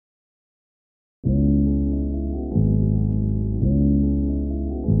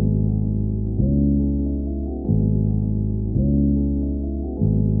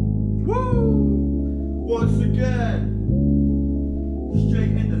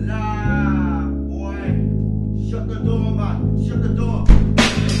Shut the door.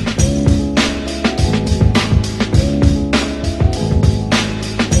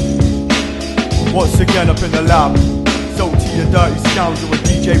 Once again up in the lab, it's Otee the Dirty Scoundral with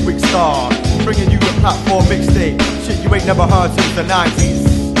DJ WICKSTARR, bringing you the platform mixtape, shit you ain't never heard since the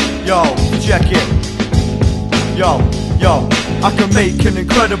 90s. Yo, check it. Yo, I can make an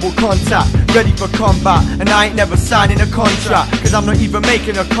incredible contact, ready for combat, and I ain't never signing a contract, cause I'm not even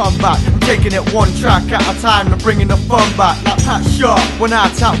making a comeback. I'm taking it one track at a time and bringing the fun back, like Pat Sharp when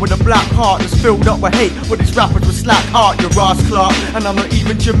I attack with a black heart that's filled up with hate, but these rappers with slack heart, your ass Clark. And I'm not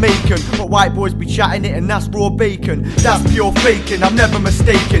even Jamaican, but white boys be chatting it and that's raw bacon. That's pure faking, I'm never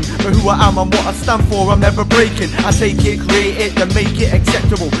mistaken, but who I am and what I stand for I'm never breaking. I take it, create it, then make it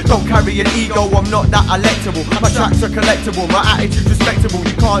acceptable. Don't carry an ego, I'm not that electable. My tracks are collectible, my attitude's respectable.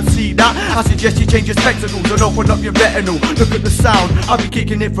 You can't see that? I suggest you change your spectacles and open up your retinal. Look at the sound, I'll be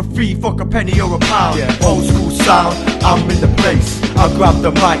kicking it for free, fuck a penny or a pound. Yeah, old school sound, I'm in the place. I grab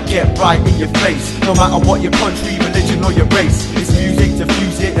the mic, get right in your face. No matter what your country, religion or your race, it's music to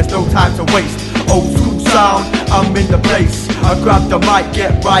fuse it, there's no time to waste. Old school sound, I'm in the place. I grab the mic,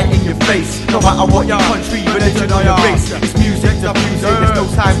 get right in your face. No matter what your country, religion or your race, it's music to fuse it, there's no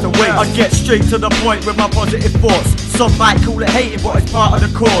time to waste. I get straight to the point with my positive thoughts. Some might call it hating, but it's part of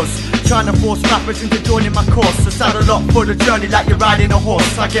the cause. Trying to force rappers into joining my course, so saddle up for the journey like you're riding a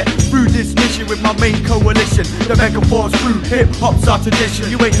horse. I get through this mission with my main coalition. The megaphon's through, hip-hop's our tradition.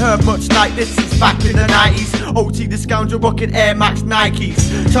 You ain't heard much like this since back in the 90s. Otee the Scoundral rocking Air Max Nikes,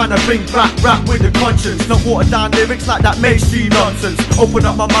 trying to bring back rap with a conscience, not watered down lyrics like that mainstream nonsense. Open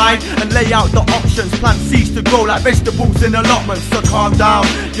up my mind and lay out the options. Plant seeds to grow like vegetables in allotments. So calm down,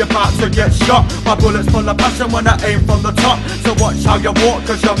 you're about to get shot. My bullets full of passion when I aim from the top. So watch how you walk,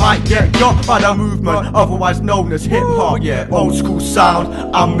 cause you might get got by the movement, otherwise known as hip hop. Yeah, old school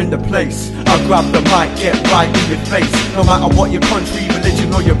sound, I'm in the place. I grab the mic, get right in your face. No matter what your country,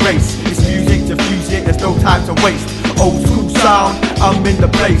 religion or your race, it's music to fuse it, there's no time to waste. Old school sound, I'm in the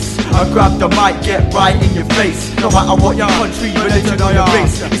place. I grab the mic, get right in your face. No matter what your country, religion or your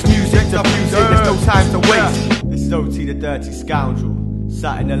race, it's music to fuse it, there's no time to waste. This is Otee the Dirty Scoundral,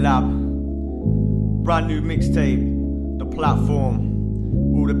 sat in the lab. Brand new mixtape, the platform.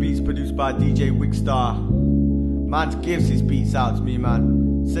 All the beats produced by DJ WICKSTARR. Man gives his beats out to me,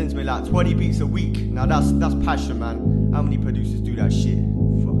 man. Sends me like 20 beats a week. Now that's passion, man. How many producers do that shit?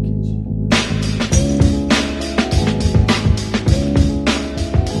 Fuck it.